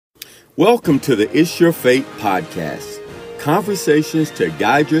Welcome to the It's Your Fate podcast. Conversations to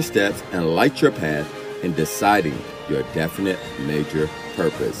guide your steps and light your path in deciding your definite major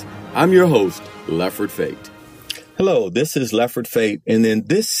purpose. I'm your host, Lefford Fate. Hello, this is Lefford Fate, and in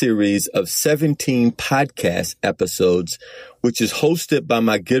this series of 17 podcast episodes, which is hosted by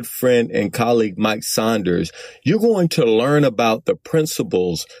my good friend and colleague Mike Saunders, you're going to learn about the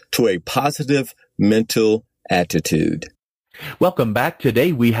principles to a positive mental attitude. Welcome back.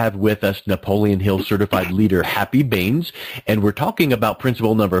 Today we have with us Napoleon Hill certified leader Happy Baines, and we're talking about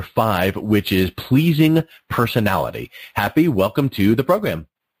principle number 5, which is pleasing personality. Happy, welcome to the program.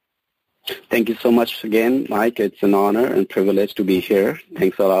 Thank you so much again, Mike. It's an honor and privilege to be here.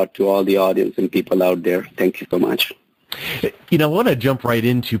 Thanks a lot to all the audience and people out there. Thank you so much. You know, I want to jump right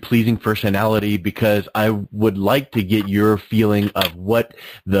into pleasing personality because I would like to get your feeling of what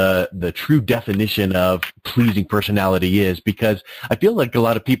the true definition of pleasing personality is, because I feel like a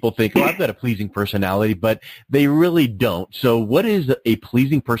lot of people think, oh, I've got a pleasing personality, but they really don't. So what is a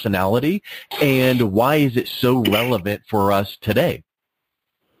pleasing personality, and why is it so relevant for us today?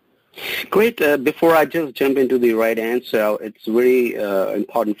 Great. Before I just jump into the right answer, it's very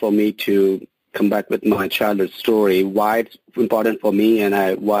important for me to come back with my childhood story, why it's important for me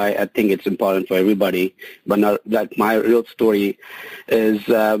and why I think it's important for everybody. But not like my real story is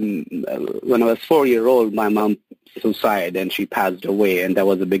when I was 4-year-old, my mom suicided and she passed away, and that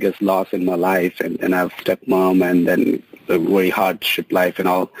was the biggest loss in my life. And I have stepmom and then a very hardship life and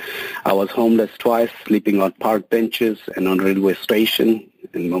all. I was homeless twice, sleeping on park benches and on railway station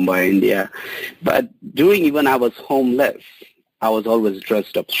in Mumbai, India. But during even I was homeless, I was always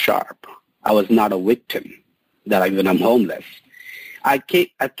dressed up sharp. I was not a victim that even I'm homeless. I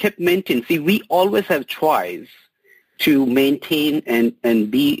kept maintaining. See, we always have choice to maintain and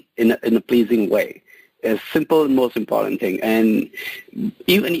be in a pleasing way. A simple and most important thing. And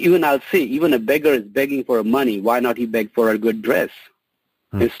even I'll say, even a beggar is begging for money. Why not he beg for a good dress?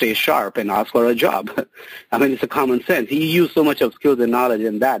 And stay sharp and ask for a job. I mean, it's a common sense. He used so much of skills and knowledge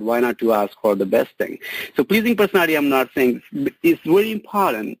in that. Why not to ask for the best thing? So pleasing personality, I'm not saying, it's very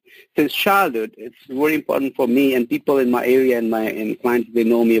important. Since childhood, it's very important for me and people in my area and clients, they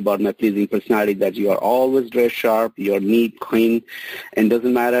know me about my pleasing personality, that you are always dressed sharp, you're neat, clean, and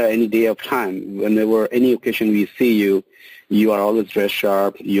doesn't matter any day of time. Whenever any occasion we see you, you are always dressed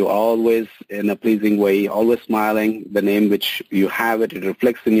sharp. You're always in a pleasing way, always smiling. The name which you have it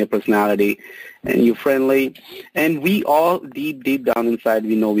reflects in your personality, and you're friendly. And we all, deep down inside,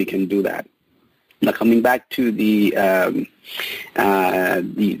 we know we can do that. Now, coming back to the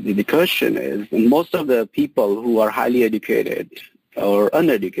question is, most of the people who are highly educated or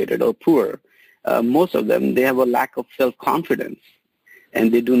uneducated or poor, most of them, they have a lack of self-confidence.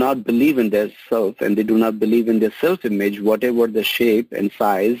 And they do not believe in their self, and they do not believe in their self-image, whatever the shape and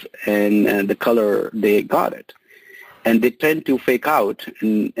size and the color they got it. And they tend to fake out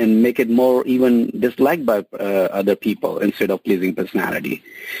and make it more even disliked by other people instead of pleasing personality.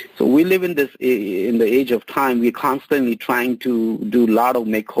 So we live in the age of time. We're constantly trying to do a lot of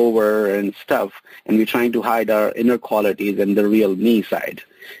makeover and stuff, and we're trying to hide our inner qualities and the real me side,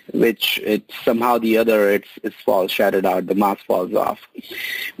 which it's somehow the other, it's falls shattered out, the mask falls off.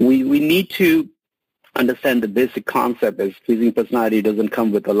 We need to understand the basic concept is pleasing personality doesn't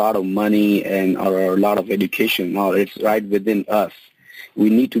come with a lot of money or a lot of education. No, it's right within us. We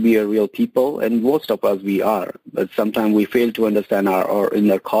need to be a real people, and most of us we are, but sometimes we fail to understand our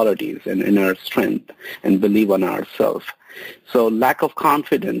inner qualities and inner strength and believe on ourselves. So lack of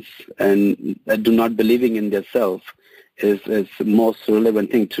confidence and do not believing in themselves is the most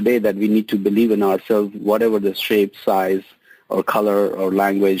relevant thing today, that we need to believe in ourselves, whatever the shape, size, or color or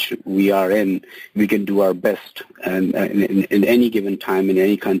language we are in, we can do our best and in any given time, in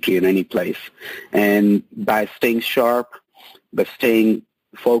any country, in any place. And by staying sharp, by staying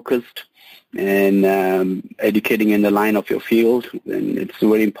focused, and educating in the line of your field, and it's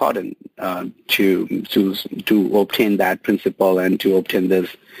very important to obtain that principle and to obtain this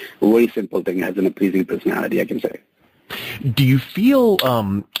very simple thing as a pleasing personality, I can say. Do you feel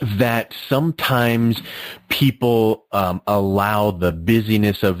that sometimes people allow the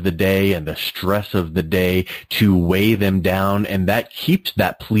busyness of the day and the stress of the day to weigh them down, and that keeps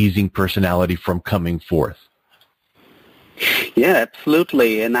that pleasing personality from coming forth? Yeah,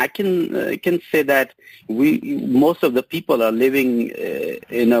 absolutely. And I can say that most of the people are living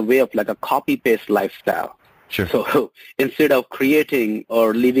in a way of like a copy-paste lifestyle. Sure. So instead of creating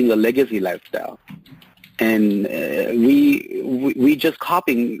or living a legacy lifestyle. And we just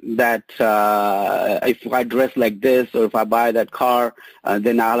copying that if I dress like this or if I buy that car,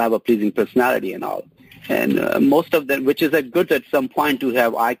 then I'll have a pleasing personality and all. And most of them, which is a good at some point to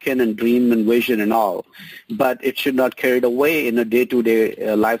have icon and dream and vision and all, but it should not carry it away in a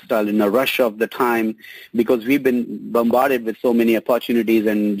day-to-day lifestyle in a rush of the time, because we've been bombarded with so many opportunities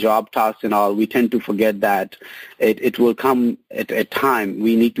and job tasks and all. We tend to forget that it will come at a time.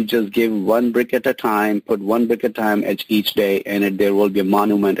 We need to just give one brick at a time, put one brick at a time each day, and there will be a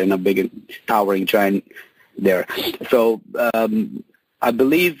monument and a big towering giant there. So I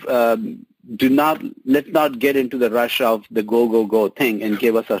believe let's not get into the rush of the go thing, and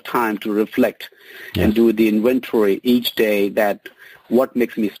give us a time to reflect and do the inventory each day, that what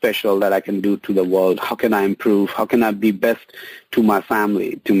makes me special that I can do to the world? How can I improve? How can I be best to my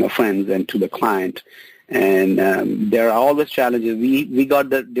family, to my friends, and to the client? And there are always challenges.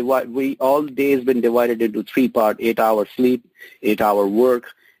 All day has been divided into 3 parts: 8 hours sleep, 8 hour work,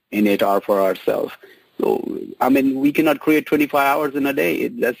 and 8 hours for ourselves. So, I mean, we cannot create 25 hours in a day.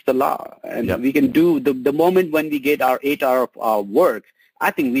 That's the law. And we can do, the moment when we get our 8 hour of work,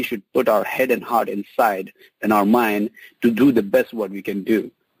 I think we should put our head and heart inside and our mind to do the best what we can do.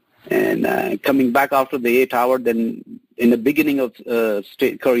 And coming back after the 8 hour, then in the beginning of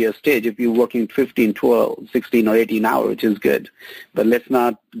career stage, if you're working 15, 12, 16, or 18 hours, which is good. But let's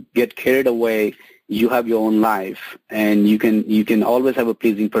not get carried away. You have your own life, and you can always have a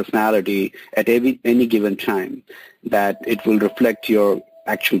pleasing personality at any given time, that it will reflect your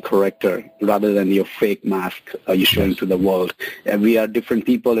actual character rather than your fake mask you're showing to the world. And we are different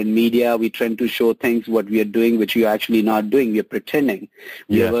people in media. We tend to show things what we are doing, which we are actually not doing. We are pretending.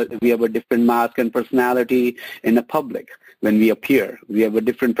 We have a different mask and personality in the public when we appear. We have a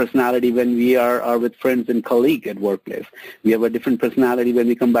different personality when we are with friends and colleagues at workplace. We have a different personality when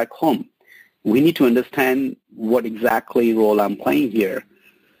we come back home. We need to understand what exactly role I'm playing here,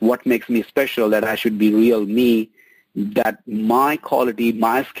 what makes me special, that I should be real me, that my quality,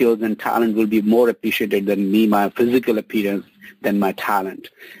 my skills and talent will be more appreciated than me, my physical appearance, than my talent.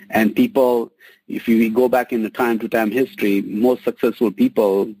 And people, if you go back in the time-to-time history, most successful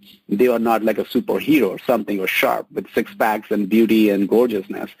people, they are not like a superhero or something, or sharp with six-packs and beauty and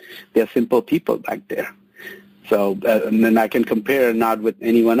gorgeousness. They're simple people back there. So, and then I can compare not with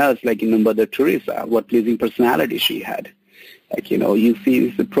anyone else, like, Mother Teresa, what pleasing personality she had. Like, you see,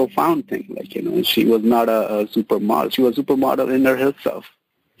 it's a profound thing. Like, she was not a supermodel. She was a supermodel in herself.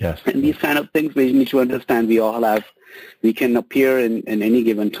 Yes. And these kind of things we need to understand. We can appear in any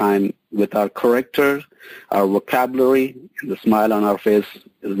given time with our character, our vocabulary, and the smile on our face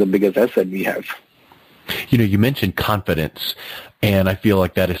is the biggest asset we have. You mentioned confidence, and I feel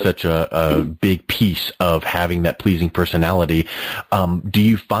like that is such a big piece of having that pleasing personality. Do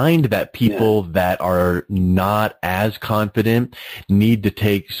you find that people that are not as confident need to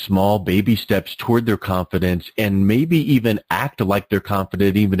take small baby steps toward their confidence, and maybe even act like they're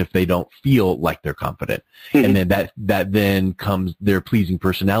confident even if they don't feel like they're confident? And then that then comes, their pleasing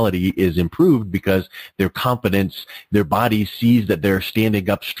personality is improved because their confidence, their body sees that they're standing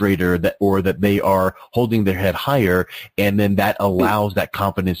up straighter, or that they are holding their head higher, and then that allows that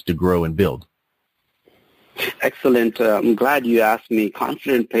confidence to grow and build. Excellent. I'm glad you asked me.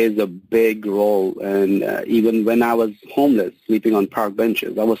 Confidence plays a big role. And even when I was homeless, sleeping on park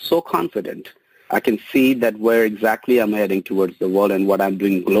benches, I was so confident. I can see that where exactly I'm heading towards the world and what I'm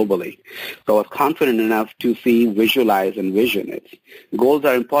doing globally. So I was confident enough to see, visualize, and vision it. Goals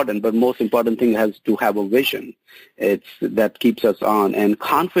are important, but most important thing has to have a vision. That keeps us on. And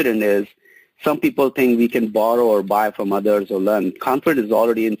confident is, some people think we can borrow or buy from others or learn. Confidence is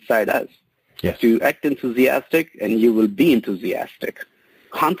already inside us. Yes. To act enthusiastic, and you will be enthusiastic.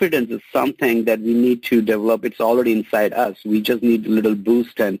 Confidence is something that we need to develop. It's already inside us. We just need a little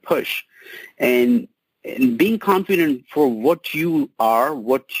boost and push. And being confident for what you are,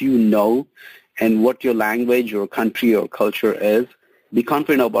 what you know, and what your language or country or culture is. Be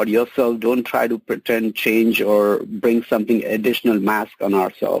confident about yourself. Don't try to pretend, change, or bring something additional mask on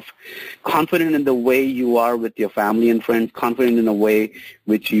ourselves. Confident in the way you are with your family and friends. Confident in the way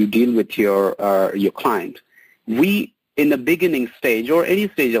which you deal with your client. We, in the beginning stage or any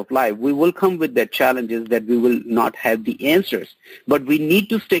stage of life, we will come with the challenges that we will not have the answers. But we need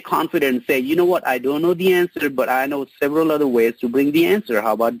to stay confident and say, you know what, I don't know the answer, but I know several other ways to bring the answer.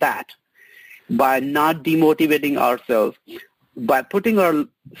 How about that? By not demotivating ourselves, by putting our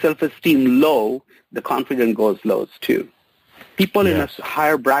self-esteem low, the confidence goes low too. People in a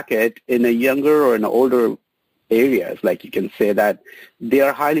higher bracket, in a younger or in older areas, like you can say that, they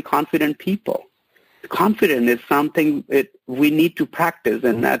are highly confident people. Confidence is something we need to practice,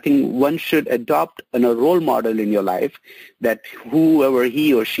 and I think one should adopt a role model in your life, that whoever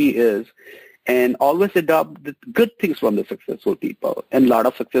he or she is, and always adopt the good things from the successful people. And a lot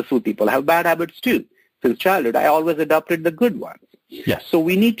of successful people have bad habits too. since childhood, I always adopted the good ones. Yes. So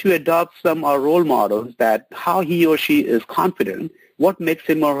we need to adopt some our role models that how he or she is confident, what makes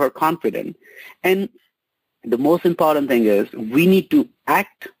him or her confident. And the most important thing is we need to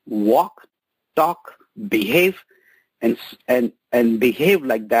act, walk, talk, behave, and behave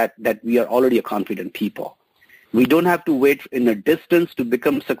like that we are already a confident people. We don't have to wait in a distance to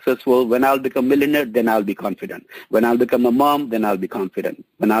become successful. When I'll become a millionaire, then I'll be confident. When I'll become a mom, then I'll be confident.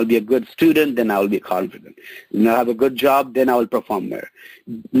 When I'll be a good student, then I'll be confident. When I have a good job, then I will perform there.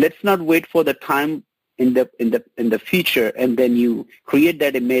 Let's not wait for the time in the future, and then you create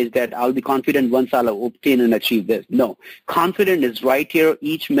that image that I'll be confident once I'll obtain and achieve this. No, confidence is right here,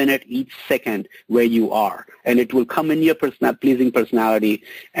 each minute, each second where you are, and it will come in your pleasing personality,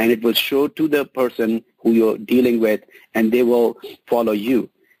 and it will show to the person who you're dealing with, and they will follow you.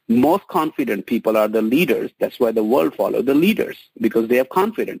 Most confident people are the leaders. That's why the world follows the leaders, because they have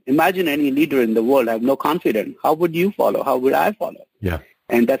confidence. Imagine any leader in the world have no confidence. How would you follow? How would I follow? Yeah.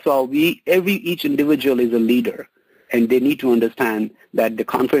 And that's why each individual is a leader, and they need to understand that the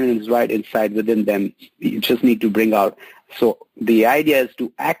confidence is right inside within them. You just need to bring out. So the idea is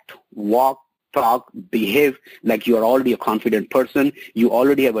to act, walk, talk, behave like you are already a confident person. You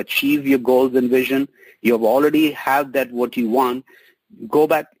already have achieved your goals and vision. You have already have that what you want. Go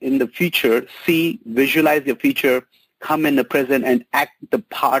back in the future, visualize your future, come in the present, and act the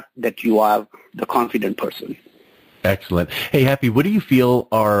part that you are the confident person. Excellent. Hey, Happy, what do you feel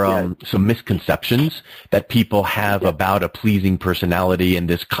are some misconceptions that people have about a pleasing personality and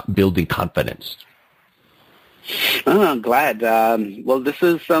this building confidence? I'm glad. Well, this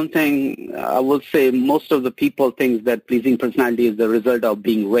is something I will say most of the people think that pleasing personality is the result of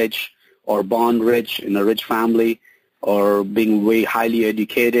being rich or born rich in a rich family, or being way highly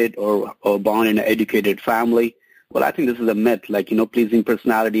educated or born in an educated family. Well, I think this is a myth. Pleasing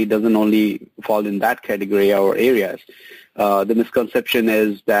personality doesn't only fall in that category or areas. The misconception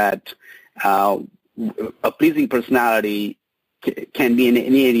is that a pleasing personality can be in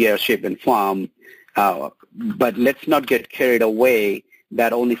any area, shape, and form. But let's not get carried away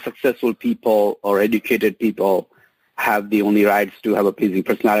that only successful people or educated people have the only rights to have a pleasing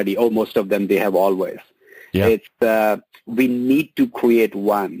personality. Or most of them, they have always. Yeah. We need to create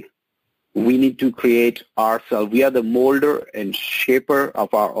one. We need to create ourselves. We are the molder and shaper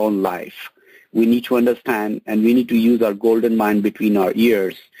of our own life. We need to understand, and we need to use our golden mind between our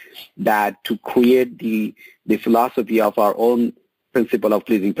ears that to create the philosophy of our own principle of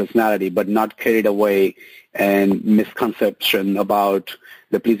pleasing personality, but not carried away and misconception about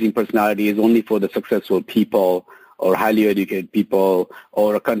the pleasing personality is only for the successful people or highly educated people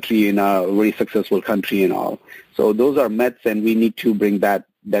or a country in a very successful country and all. So those are myths, and we need to bring that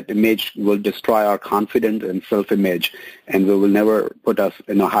image will destroy our confidence and self-image, and we will never put us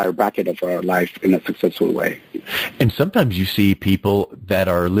in a higher bracket of our life in a successful way. And sometimes you see people that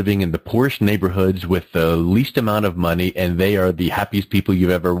are living in the poorest neighborhoods with the least amount of money, and they are the happiest people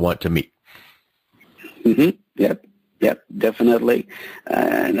you ever want to meet. Mm-hmm. Yep, definitely.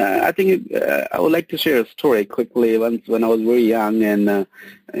 And I think I would like to share a story quickly. Once when I was very young and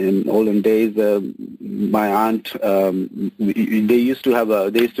in olden days, my aunt, they used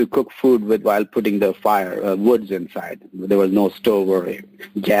to cook food while putting the woods inside. There was no stove or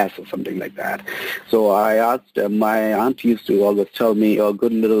gas or something like that. So I asked, my aunt used to always tell me, "Oh,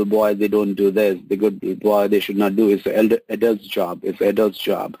 good little boy, they don't do this. The good boy, they should not do it. It's the adult's job. It's the adult's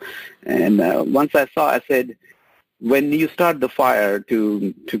job." And once I said, when you start the fire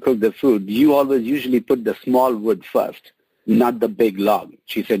to cook the food, you always usually put the small wood first, not the big log.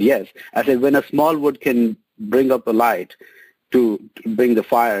 She said, yes. I said, when a small wood can bring up a light to bring the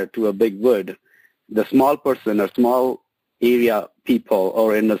fire to a big wood, the small person or small area people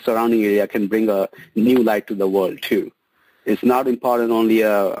or in the surrounding area can bring a new light to the world too. It's not important only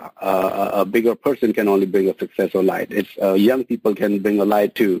a bigger person can only bring a success or light. It's young people can bring a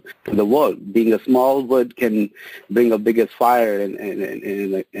light to the world. Being a small wood can bring a biggest fire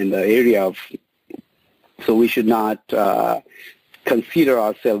in the area of. So we should not consider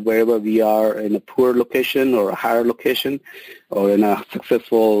ourselves wherever we are in a poor location or a higher location or in a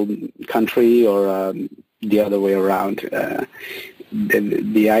successful country or the other way around.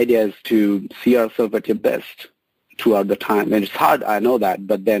 The idea is to see ourselves at your best throughout the time. And it's hard, I know that,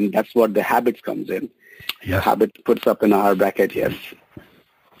 but then that's what the habits comes in. Yes. Habit puts up in our bracket, yes.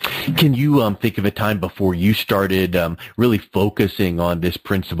 Can you think of a time before you started really focusing on this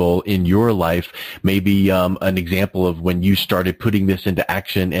principle in your life, maybe an example of when you started putting this into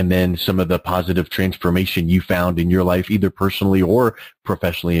action and then some of the positive transformation you found in your life, either personally or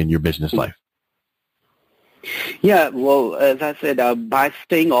professionally in your business life? Yeah, well, as I said, by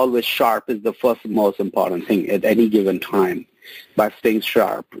staying always sharp is the first most important thing at any given time. By staying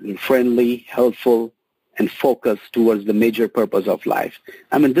sharp, friendly, helpful, and focused towards the major purpose of life.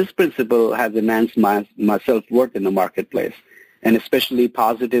 I mean, this principle has enhanced my self-worth in the marketplace, and especially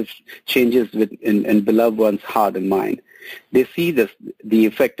positive changes in beloved ones' heart and mind. They see the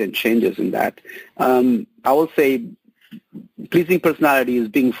effect and changes in that. I will say pleasing personality is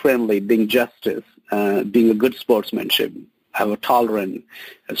being friendly, being justice, being a good sportsmanship, have a tolerant,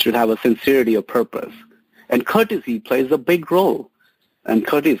 should have a sincerity of purpose. And courtesy plays a big role. And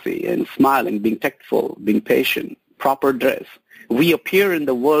courtesy and smiling, being tactful, being patient, proper dress. We appear in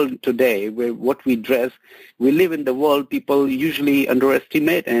the world today where what we dress, we live in the world people usually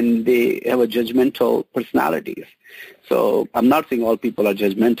underestimate and they have a judgmental personalities. So I'm not saying all people are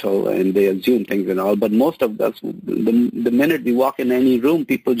judgmental and they assume things and all, but most of us, the minute we walk in any room,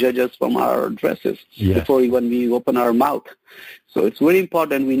 people judge us from our dresses before even we open our mouth. So it's very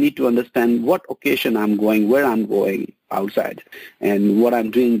important. We need to understand what occasion I'm going, where I'm going outside, and what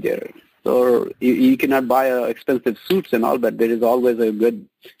I'm doing there. So you cannot buy expensive suits and all, but there is always a good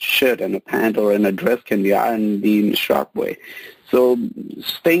shirt and a pant or a dress can be ironed in a sharp way. So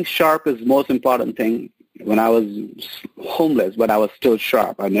staying sharp is the most important thing. When I was homeless, but I was still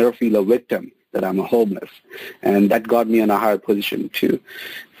sharp. I never feel a victim that I'm a homeless. And that got me in a higher position too.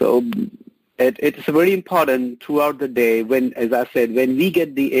 So it's very important throughout the day when, as I said, when we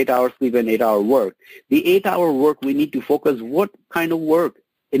get the 8-hour sleep and 8-hour work, the 8-hour work, we need to focus what kind of work,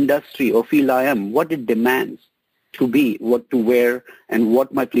 industry or field I am, what it demands to be, what to wear, and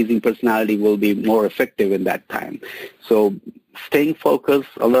what my pleasing personality will be more effective in that time. So staying focused,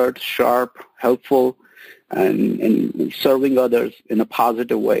 alert, sharp, helpful, and serving others in a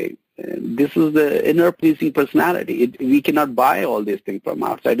positive way. This is the inner pleasing personality. We cannot buy all these things from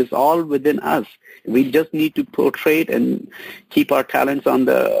outside. It's all within us. We just need to portray it and keep our talents on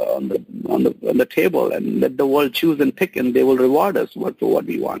the table and let the world choose and pick, and they will reward us for what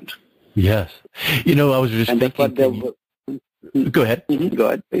we want. Yes. You know, I was just thinking. Go ahead. Mm-hmm. Go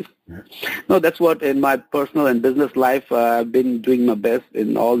ahead, please. No, that's what in my personal and business life I've been doing my best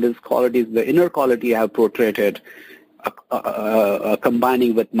in all these qualities. The inner quality I have portrayed,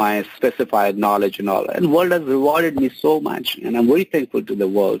 combining with my specified knowledge and all. And the world has rewarded me so much, and I'm very thankful to the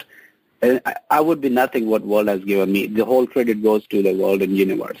world. And I would be nothing what world has given me. The whole credit goes to the world and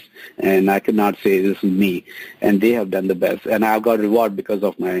universe. And I cannot say this is me. And they have done the best. And I've got reward because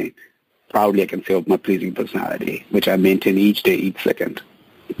of my, proudly I can say, of my pleasing personality, which I maintain each day, each second.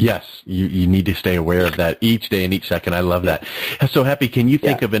 Yes, you need to stay aware of that each day and each second. I love that. So Happy, can you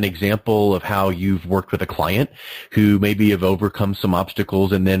think of an example of how you've worked with a client who maybe have overcome some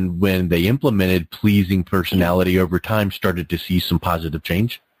obstacles and then when they implemented pleasing personality over time started to see some positive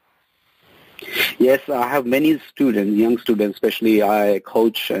change? Yes, I have many students, young students, especially I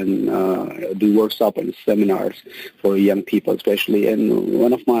coach and do workshops and seminars for young people especially. And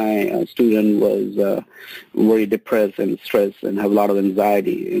one of my students was very depressed and stressed and have a lot of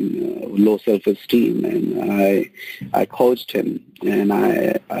anxiety and low self-esteem. And I coached him and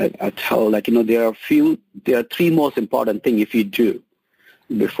I tell, like, you know, there are three most important things if you do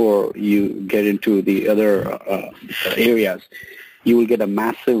before you get into the other areas. You will get a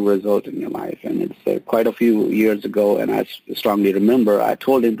massive result in your life. And it's quite a few years ago, and I strongly remember, I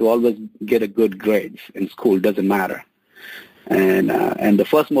told him to always get a good grades in school, doesn't matter. And the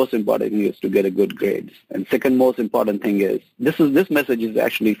first most important thing is to get a good grades. And second most important thing is, this message is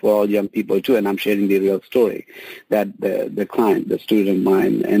actually for all young people too, and I'm sharing the real story, that the client, the student of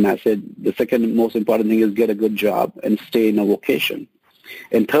mine, and I said the second most important thing is get a good job and stay in a vocation.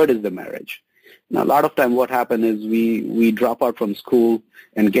 And third is the marriage. Now, a lot of time what happens is we drop out from school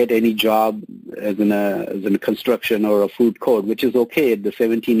and get any job as in a construction or a food court, which is okay at the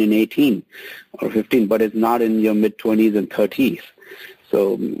 17 and 18 or 15, but it's not in your mid-20s and 30s.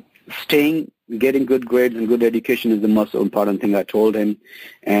 So getting good grades and good education is the most important thing I told him,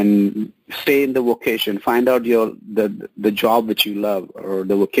 and stay in the vocation. Find out the job which you love or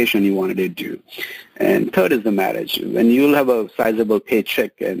the vocation you wanted to do. And third is the marriage. When you'll have a sizable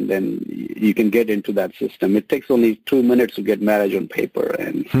paycheck and then you can get into that system. It takes only 2 minutes to get marriage on paper,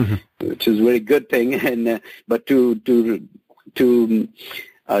 and which is a very good thing. And but to deal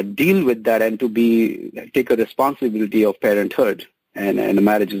with that and to take a responsibility of parenthood. And the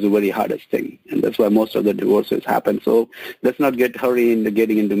marriage is the very hardest thing, and that's why most of the divorces happen. So let's not get hurried into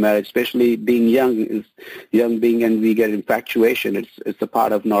getting into marriage, especially being young being, and we get infatuation. It's a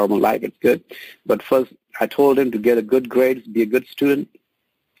part of normal life. It's good, but first I told him to get a good grades, be a good student,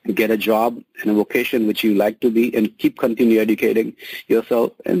 get a job and a vocation which you like to be, and continue educating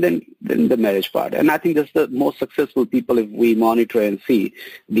yourself, and then the marriage part. And I think that's the most successful people, if we monitor and see,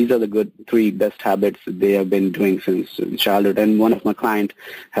 these are the good 3 best habits they have been doing since childhood. And one of my clients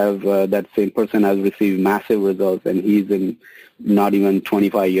have, that same person has received massive results, and he's in not even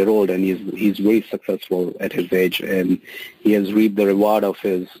 25-year-old, and he's very successful at his age, and he has reaped the reward of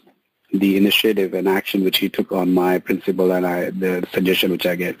the initiative and action which he took on my principle and the suggestion which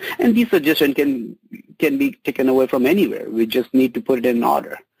I gave. And these suggestions can be taken away from anywhere. We just need to put it in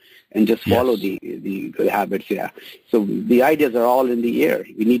order and just follow the habits. Yeah. So the ideas are all in the air.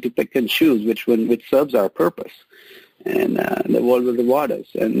 We need to pick and choose which serves our purpose. And the world will reward us.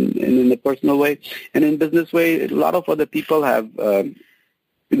 And in the personal way and in business way, a lot of other people have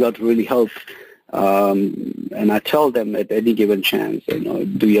got really help. And I tell them at any given chance,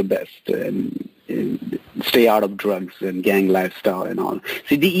 do your best and stay out of drugs and gang lifestyle and all.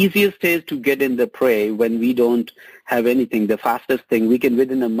 See, the easiest is to get in the prey when we don't have anything. The fastest thing, we can,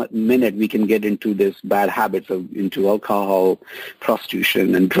 within a minute, we can get into this bad habits into alcohol,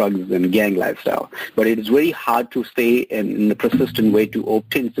 prostitution, and drugs and gang lifestyle. But it is very hard to stay in a persistent way to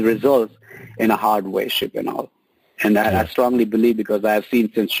obtain the results in a hard way, and all. And I strongly believe, because I have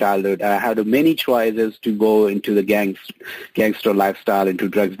seen since childhood, I had many choices to go into the gangster lifestyle, into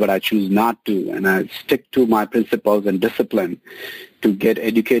drugs, but I choose not to. And I stick to my principles and discipline to get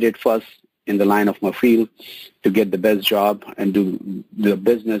educated first in the line of my field, to get the best job and do the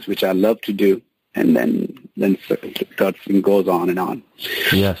business which I love to do. And then third thing goes on and on.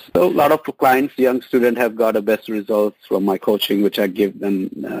 Yes. So a lot of clients, young students, have got the best results from my coaching, which I give them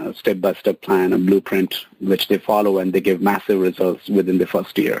a step-by-step plan, a blueprint, which they follow, and they give massive results within the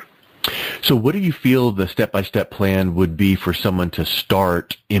first year. So what do you feel the step-by-step plan would be for someone to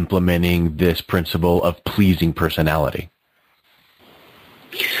start implementing this principle of pleasing personality?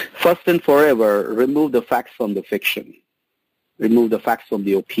 First and forever, remove the facts from the fiction. Remove the facts from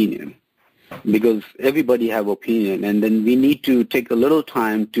the opinion. Because everybody have opinion, and then we need to take a little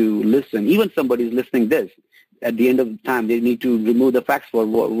time to listen. Even somebody is listening this, at the end of the time, they need to remove the facts for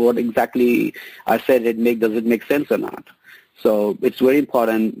what exactly I said. Does it make sense or not? So it's very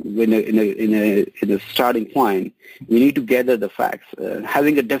important when in a starting point, we need to gather the facts.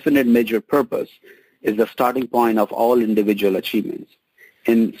 Having a definite major purpose is the starting point of all individual achievements,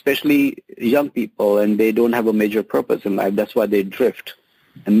 and especially young people, and they don't have a major purpose in life. That's why they drift.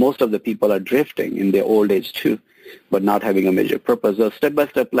 And most of the people are drifting in their old age too, but not having a major purpose. The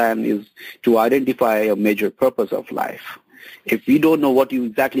step-by-step plan is to identify a major purpose of life. If you don't know what you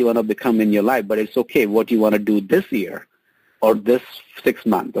exactly want to become in your life, but it's okay what you want to do this year or this 6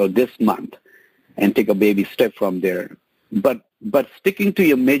 months or this month, and take a baby step from there. But sticking to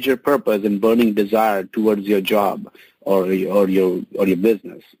your major purpose and burning desire towards your job or your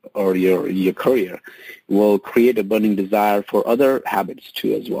business or your career will create a burning desire for other habits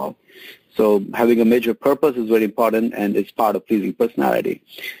too as well. So having a major purpose is very important, and it's part of pleasing personality.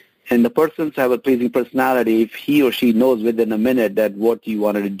 And the persons have a pleasing personality if he or she knows within a minute that what you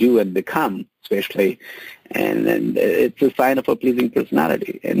wanted to do and become, especially, and it's a sign of a pleasing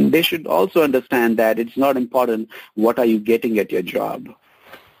personality. And they should also understand that it's not important what are you getting at your job.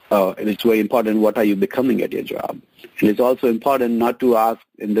 It's very important what are you becoming at your job. And it's also important not to ask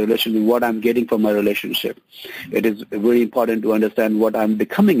in the relationship what I'm getting from my relationship. It is very important to understand what I'm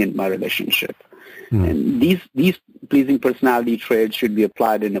becoming in my relationship. And these pleasing personality traits should be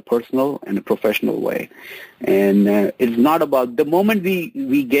applied in a personal and a professional way. And it's not about the moment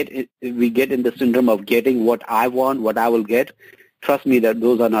we get in the syndrome of getting what I want, what I will get. Trust me that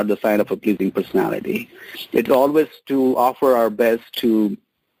those are not the sign of a pleasing personality. It's always to offer our best to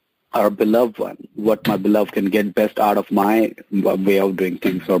our beloved one, what my beloved can get best out of my way of doing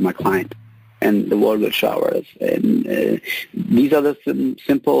things, or my client, and the world will shower us. And these are the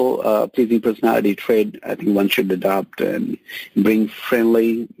simple pleasing personality trait I think one should adopt and bring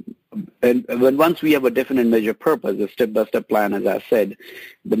friendly. And once we have a definite major purpose, a step-by-step plan, as I said,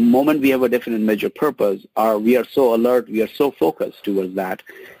 the moment we have a definite major purpose, we are so alert, we are so focused towards that,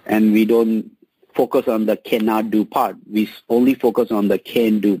 and we don't focus on the cannot do part. We only focus on the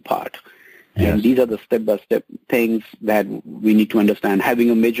can do part. Yes. And these are the step-by-step things that we need to understand. Having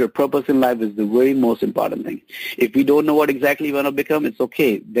a major purpose in life is the very most important thing. If we don't know what exactly we want to become, it's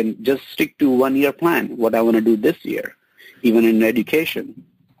okay. Then just stick to 1 year plan, what I want to do this year, even in education.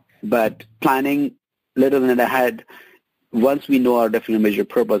 But planning little bit ahead, once we know our definite major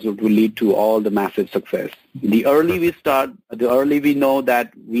purpose, it will lead to all the massive success. The early we start, the early we know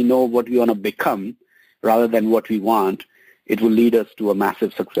that we know what we want to become rather than what we want, it will lead us to a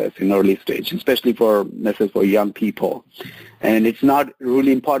massive success in early stage, especially for young people. And it's not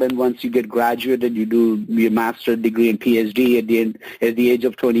really important once you get graduated, you do your master's degree and PhD at the age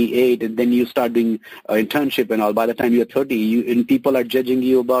of 28, and then you start doing internship and all. By the time you're 30, and people are judging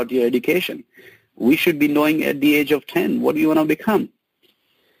you about your education. We should be knowing at the age of 10, what do you want to become?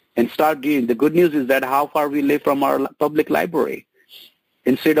 And start doing. The good news is that how far we live from our public library.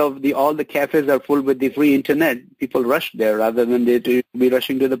 Instead of all the cafes are full with the free internet, people rush there rather than they to be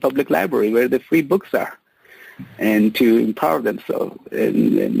rushing to the public library where the free books are, and to empower themselves.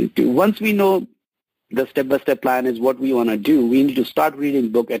 Once we know the step-by-step plan is what we want to do, we need to start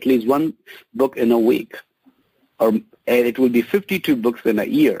reading at least one book in a week, and it will be 52 books in a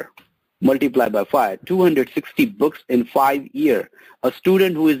year. Multiply by 5, 260 books in 5 years. A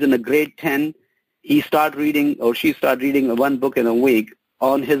student who is in a grade 10, she start reading one book in a week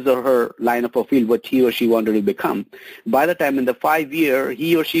on his or her line of a field, what he or she wanted to become. By the time in the 5 year,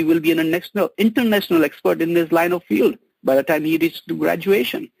 he or she will be an international expert in his line of field. By the time he reaches to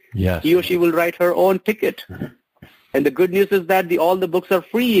graduation, yes, he or she will write her own ticket. And the good news is that all the books are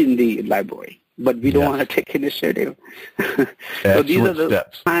free in the library, but we don't want to take initiative. So these are the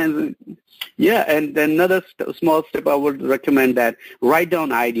steps. signs. Yeah, and another small step I would recommend that write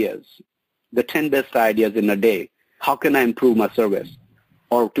down ideas, the 10 best ideas in a day. How can I improve my service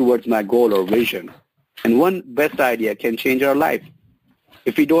or towards my goal or vision? And one best idea can change our life.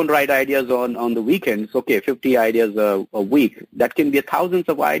 If we don't write ideas on the weekends, 50 ideas a week, that can be thousands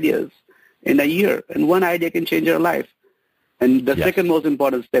of ideas in a year, and one idea can change our life. And the second most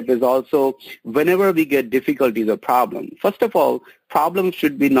important step is also whenever we get difficulties or problems, first of all, problem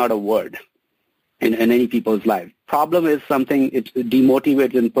should be not a word in any people's life. Problem is something, it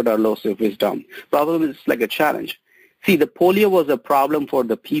demotivates and put our low self-esteem. Problem is like a challenge. See, the polio was a problem for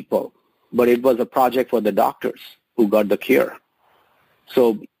the people, but it was a project for the doctors who got the cure.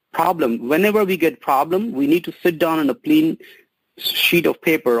 So problem, whenever we get problem, we need to sit down on a clean sheet of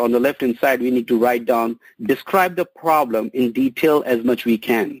paper on the left-hand side. We need to write down, describe the problem in detail as much we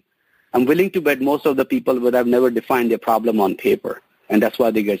can. I'm willing to bet most of the people would have never defined their problem on paper, and that's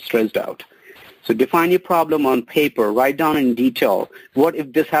why they get stressed out. So define your problem on paper, write down in detail, what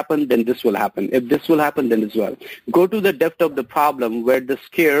if this happened, then this will happen. If this will happen, then this will. Go to the depth of the problem where the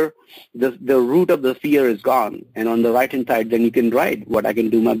scare, the root of the fear is gone. And on the right-hand side, then you can write what I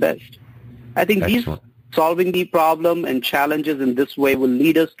can do my best. I think solving the problem and challenges in this way will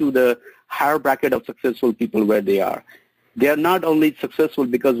lead us to the higher bracket of successful people where they are. They are not only successful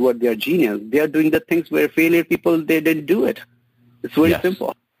because they are genius. They are doing the things where failure people, they didn't do it. It's very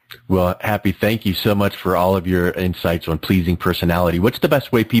simple. Well, Happy, thank you so much for all of your insights on pleasing personality. What's the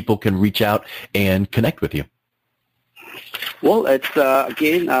best way people can reach out and connect with you? Well, it's,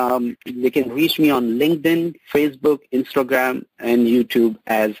 they can reach me on LinkedIn, Facebook, Instagram, and YouTube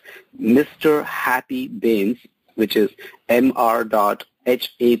as Mr. Happy Bains, which is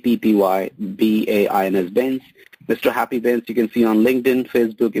Mr.HappyBains, Bains. Mr. Happy Bains, you can see on LinkedIn,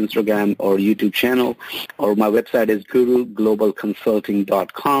 Facebook, Instagram, or YouTube channel. Or my website is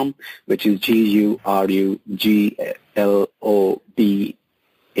guruglobalconsulting.com, which is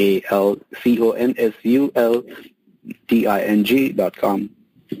GURUGLOBALCONSULTING.com.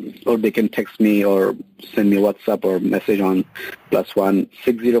 Or they can text me or send me a WhatsApp or message on +1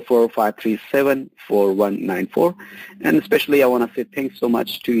 604 537 4194. And especially I want to say thanks so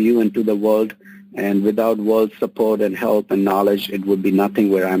much to you and to the world. And without world support and help and knowledge, it would be nothing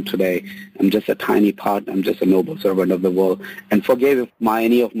where I am today. I'm just a tiny part. I'm just a noble servant of the world. And forgive if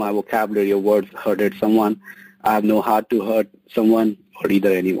any of my vocabulary or words hurted someone. I have no heart to hurt someone or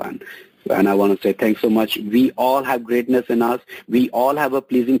either anyone. And I want to say thanks so much. We all have greatness in us. We all have a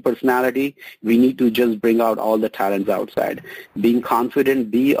pleasing personality. We need to just bring out all the talents outside. Being confident,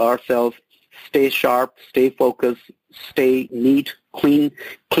 be ourselves, stay sharp, stay focused, stay neat, clean.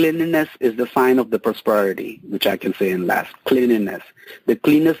 Cleanliness is the sign of the prosperity, which I can say in last. Cleanliness. The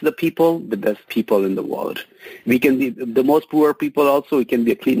cleanest the people, the best people in the world. We can be the most poor people also, we can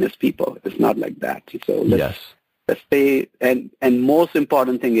be the cleanest people. It's not like that. So let's stay, and most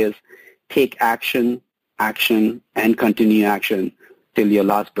important thing is take action, and continue action till your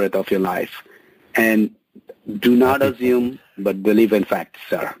last breath of your life. And do not assume, but believe in fact,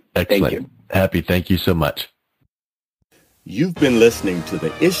 sir. Excellent. Thank you. Happy, thank you so much. You've been listening to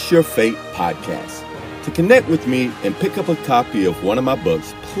the It's Your Fate podcast. To connect with me and pick up a copy of one of my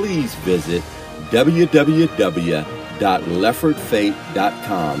books, please visit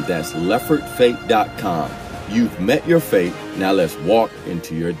www.leffordfate.com. That's leffordfate.com. You've met your fate. Now let's walk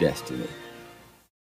into your destiny.